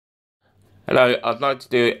Hello, I'd like to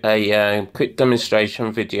do a quick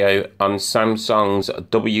demonstration video on Samsung's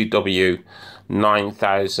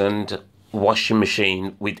WW9000 washing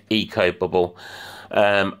machine with Eco Bubble.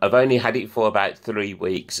 I've only had it for about 3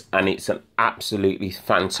 weeks and it's an absolutely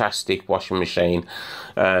fantastic washing machine.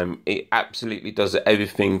 It absolutely does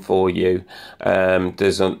everything for you.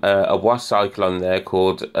 There's a wash cycle on there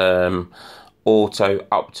called Auto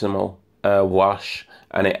Optimal Wash,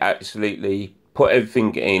 and it absolutely put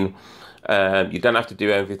everything in. You don't have to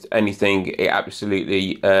do anything. It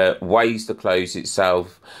absolutely weighs the clothes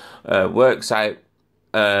itself, works out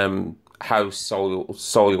how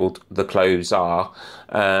soiled the clothes are,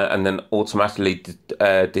 and then automatically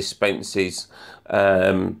dispenses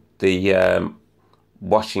the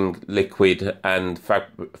washing liquid and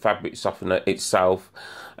fabric softener itself,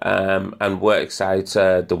 and works out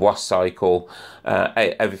the wash cycle,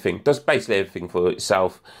 everything. Does basically everything for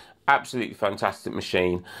itself. Absolutely fantastic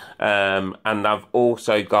machine. And I've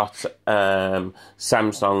also got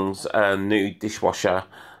Samsung's new dishwasher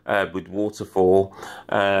with waterfall,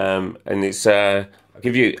 and it's I'll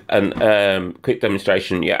give you a quick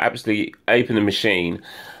demonstration. You absolutely open the machine,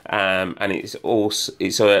 and it's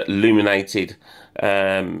illuminated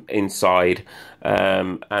inside,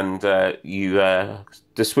 and you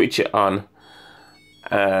just switch it on.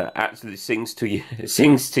 Actually sings to you.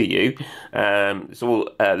 It's all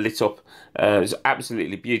lit up. It's an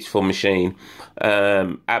absolutely beautiful machine.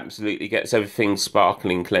 Absolutely gets everything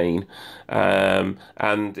sparkling clean, and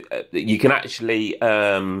you can actually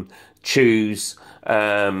choose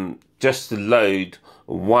just to load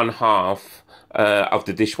one half of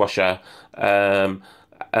the dishwasher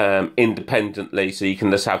independently, so you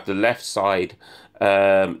can just have the left side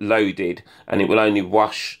loaded, and it will only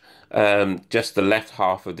wash just the left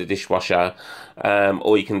half of the dishwasher,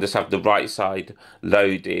 or you can just have the right side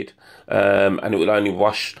loaded, and it will only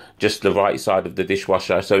wash just the right side of the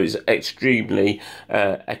dishwasher. So it's extremely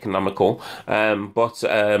economical, but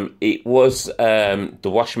it was the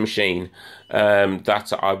washing machine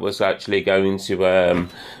that I was actually going to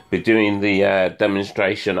be doing the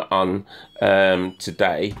demonstration on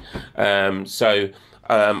today.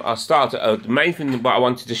 I'll start. The main thing that I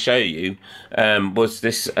wanted to show you was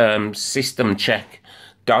this system check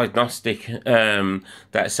diagnostic that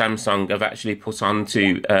Samsung have actually put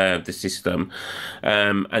onto the system,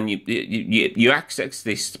 and you access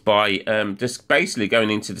this by just basically going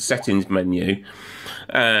into the settings menu,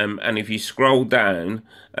 and if you scroll down,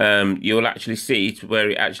 you'll actually see it where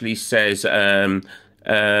it actually says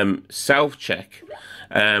self check,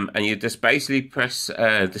 and you just basically press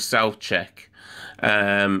the self check.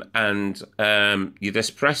 And you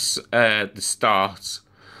just press the start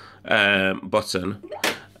button,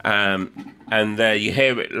 and there you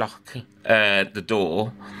hear it lock the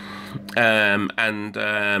door, and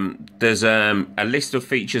there's a list of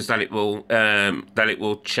features that it will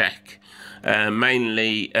check,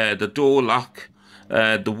 mainly the door lock,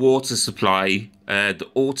 the water supply, the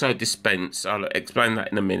auto dispense. I'll explain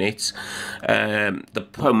that in a minute. The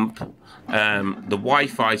pump, the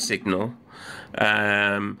Wi-Fi signal,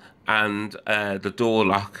 and the door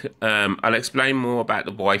lock. I'll explain more about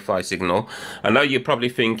the Wi-Fi signal. I know you're probably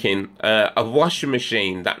thinking a washing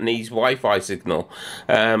machine that needs Wi-Fi signal,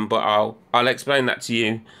 but I'll explain that to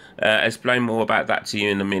you. Explain more about that to you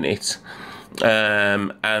in a minute.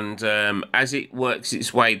 As it works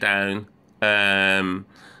its way down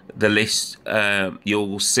the list,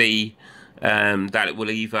 you'll see that it will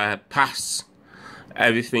either pass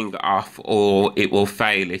everything off, or it will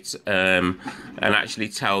fail it, and actually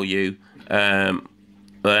tell you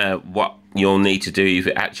what you'll need to do if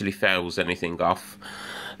it actually fails anything off.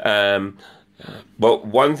 But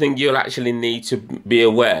one thing you'll actually need to be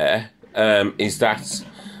aware is that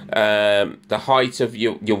the height of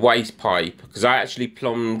your waste pipe, because I actually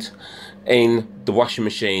plumbed in the washing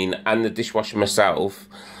machine and the dishwasher myself,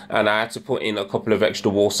 and I had to put in a couple of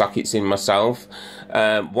extra wall sockets in myself.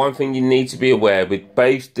 One thing you need to be aware with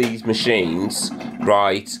both these machines,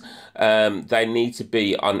 right, they need to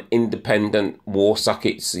be on independent wall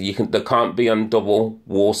sockets. They can't be on double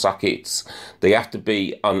wall sockets. They have to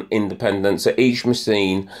be on independent. So each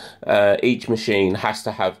machine has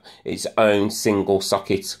to have its own single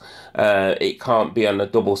socket. It can't be on a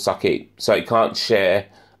double socket, so it can't share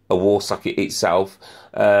a wall socket itself.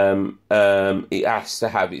 It has to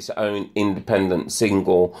have its own independent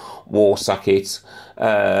single wall socket.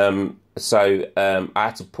 So I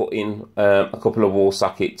had to put in a couple of wall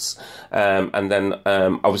sockets, and then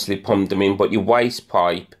obviously pump them in. But your waste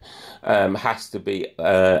pipe has to be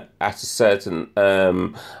at a certain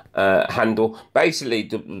handle. Basically,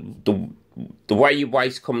 the way your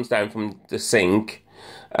waste comes down from the sink,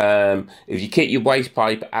 If you keep your waste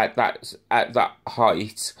pipe at that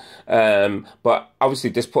height, but obviously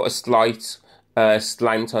just put a slight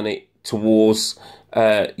slant on it towards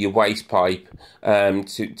your waste pipe,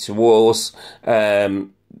 towards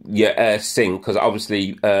your sink, because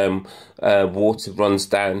obviously water runs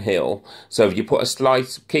downhill. So if you put a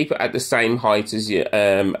slight, keep it at the same height as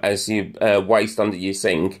your waste under your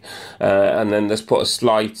sink, and then just put a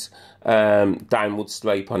slight downward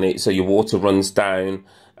slope on it, so your water runs down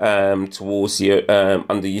towards your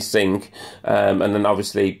under your sink, and then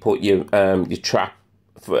obviously put your trap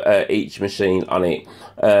for each machine on it.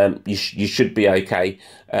 You should be okay,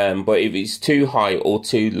 but if it's too high or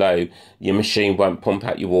too low, your machine won't pump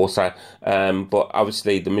out your water, but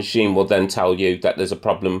obviously the machine will then tell you that there's a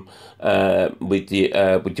problem with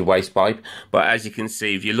your waste pipe. But as you can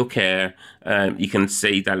see, if you look here, you can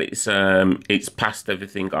see that it's passed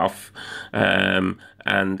everything off,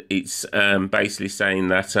 and it's basically saying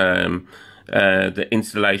that the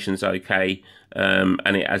installation's okay,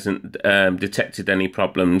 and it hasn't detected any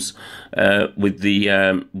problems with the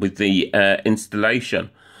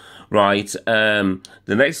installation. Right. The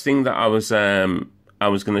next thing that I was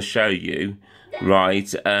going to show you,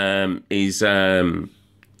 right, is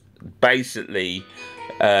basically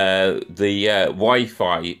the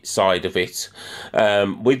Wi-Fi side of it.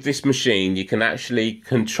 With this machine, you can actually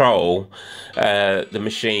control the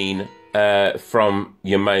machine from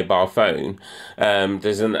your mobile phone.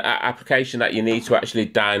 There's an application that you need to actually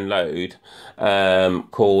download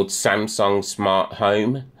called Samsung Smart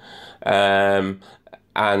Home,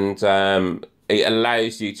 and it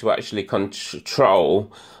allows you to actually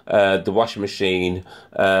control the washing machine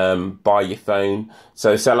by your phone.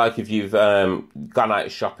 So like if you've gone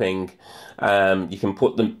out shopping, you can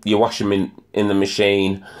put your washing in the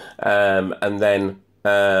machine, and then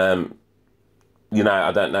you know,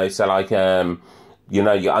 I don't know, so like you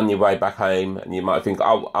know, you're on your way back home and you might think,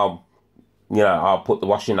 I'll put the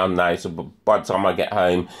washing on now, so by the time I get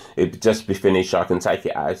home it'll just be finished, so I can take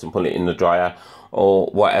it out and put it in the dryer, or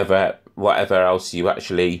whatever else you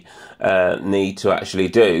actually need to actually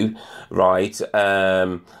do, right?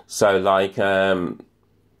 So like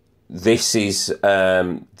this is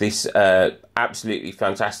this absolutely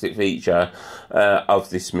fantastic feature of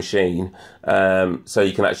this machine, so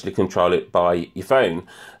you can actually control it by your phone.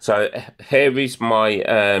 So here is my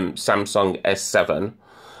Samsung S7.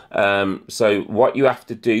 So what you have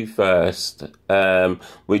to do first,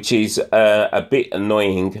 which is a bit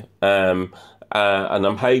annoying, and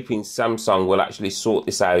I'm hoping Samsung will actually sort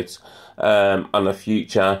this out on a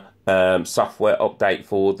future software update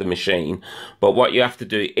for the machine. But what you have to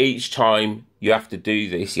do each time you have to do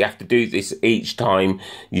this, each time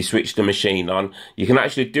you switch the machine on. You can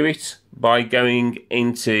actually do it by going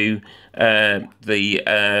into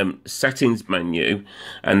the settings menu,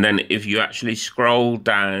 and then if you actually scroll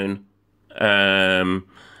down, you'll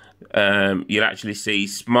actually see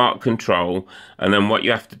smart control, and then what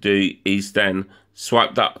you have to do is then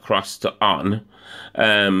swipe that across to on.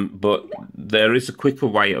 But there is a quicker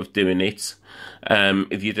way of doing it.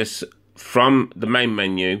 If you just, from the main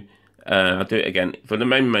menu, I'll do it again, from the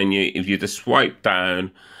main menu, if you just swipe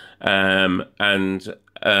down, and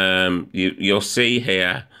you'll see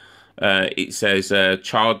here, it says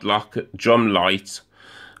child lock, drum light,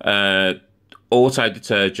 auto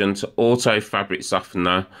detergent, auto fabric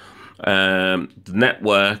softener, the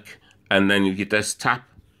network, and then if you just tap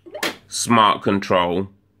smart control,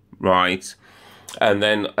 right, and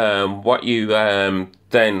then what you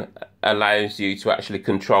then allows you to actually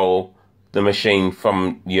control the machine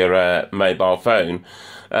from your mobile phone,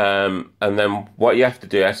 and then what you have to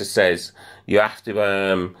do, as it says, you have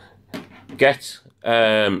to get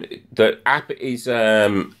the app is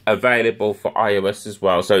available for iOS as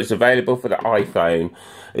well, so it's available for the iPhone.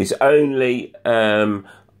 It's only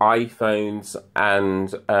iPhones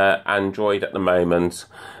and Android at the moment.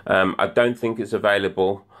 I don't think it's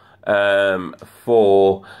available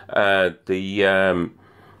for the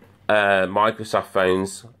Microsoft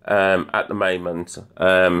phones at the moment.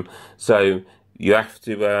 So you have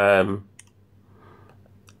to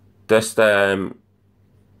just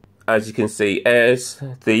as you can see, here's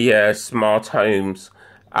the smart homes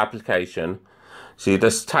application. So you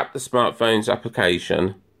just tap the smartphones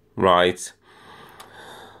application, right,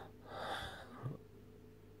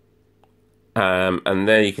 and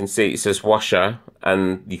there you can see it says washer,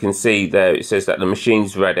 and you can see there it says that the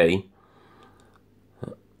machine's ready,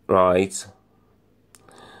 right,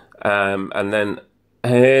 and then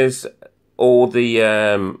here's all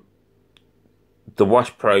the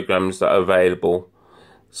wash programs that are available.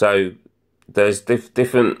 So there's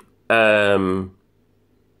different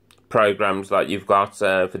programs like you've got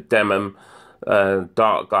for denim,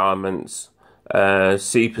 dark garments,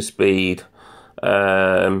 super speed,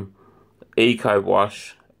 eco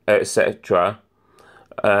wash, etc.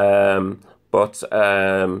 But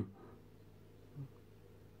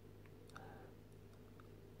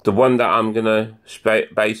the one that I'm gonna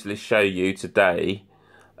basically show you today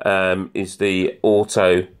is the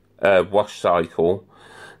auto wash cycle.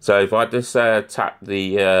 So if I just tap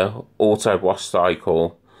the auto wash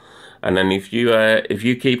cycle, and then if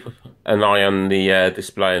you keep an eye on the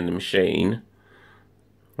display on the machine,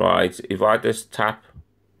 right? If I just tap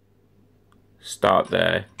start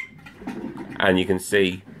there, and you can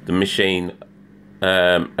see the machine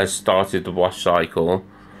has started the wash cycle.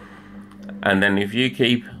 And then if you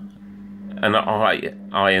keep an eye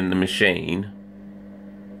on the machine,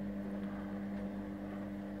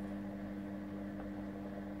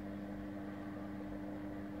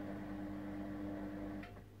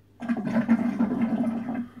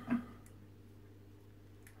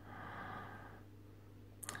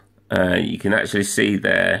 you can actually see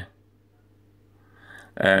there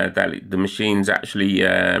that the machine's actually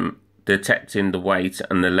detecting the weight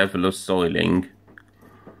and the level of soiling.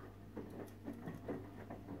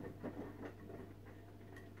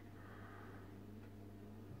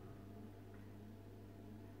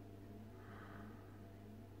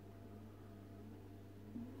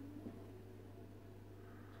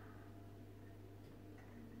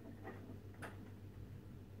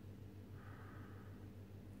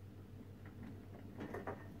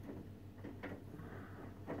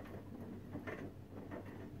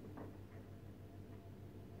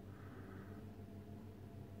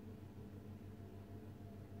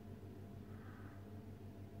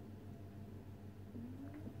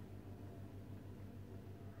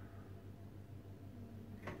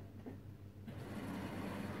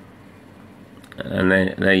 And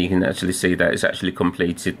there you can actually see that it's actually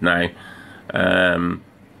completed now, and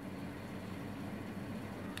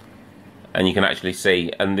you can actually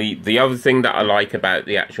see. And the other thing that I like about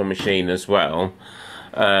the actual machine as well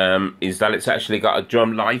is that it's actually got a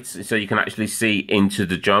drum light, so you can actually see into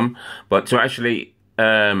the drum. But to actually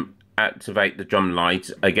activate the drum light,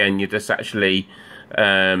 again, you just actually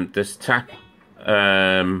just tap.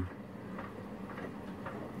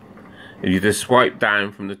 If you just swipe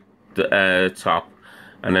down from the top,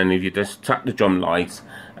 and then if you just tap the drum light,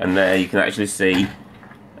 and there you can actually see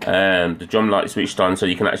the drum light switched on, so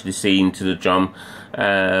you can actually see into the drum.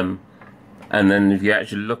 And then if you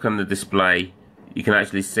actually look on the display, you can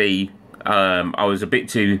actually see. I was a bit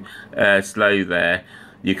too slow there.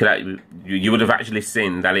 You would have actually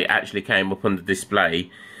seen that it actually came up on the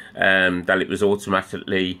display, that it was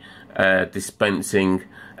automatically dispensing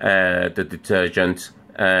the detergent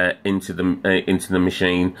into the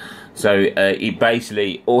machine. So it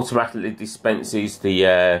basically automatically dispenses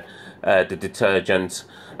the detergent,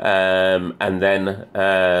 and then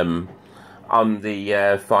on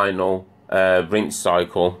the final rinse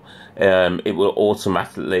cycle, it will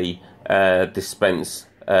automatically dispense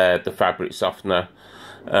the fabric softener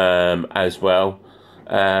as well.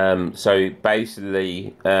 So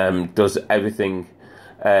basically does everything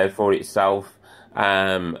for itself,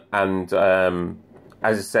 and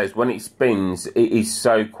as it says, when it spins, it is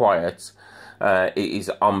so quiet, it is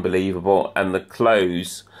unbelievable, and the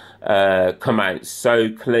clothes come out so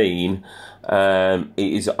clean, it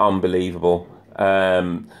is unbelievable.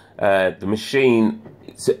 The machine,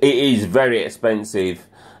 it is very expensive.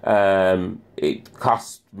 It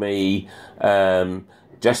cost me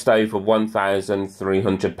just over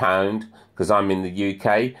 £1,300 because I'm in the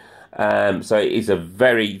UK. So it is a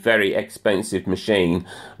very, very expensive machine,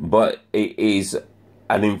 but it is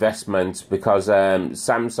an investment, because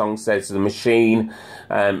Samsung says the machine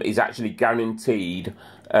is actually guaranteed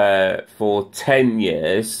for 10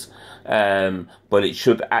 years, but it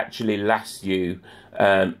should actually last you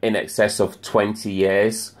in excess of 20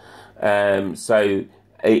 years. So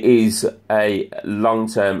it is a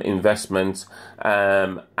long-term investment,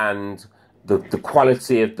 and the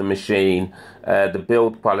quality of the machine, the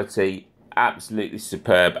build quality, absolutely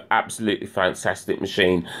superb, absolutely fantastic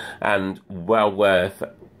machine, and well worth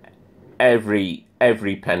every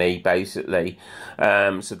penny, basically.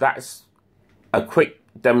 So that's a quick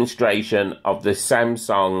demonstration of the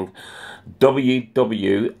Samsung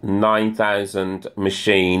WW9000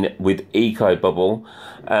 machine with Eco Bubble.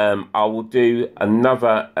 I will do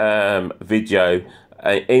another video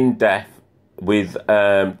in depth with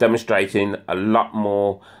demonstrating a lot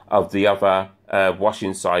more of the other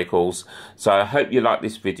washing cycles. So I hope you like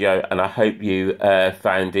this video, and I hope you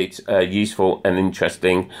found it useful and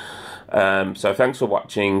interesting. So thanks for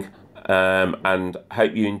watching. and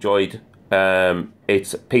hope you enjoyed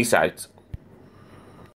it. Peace out.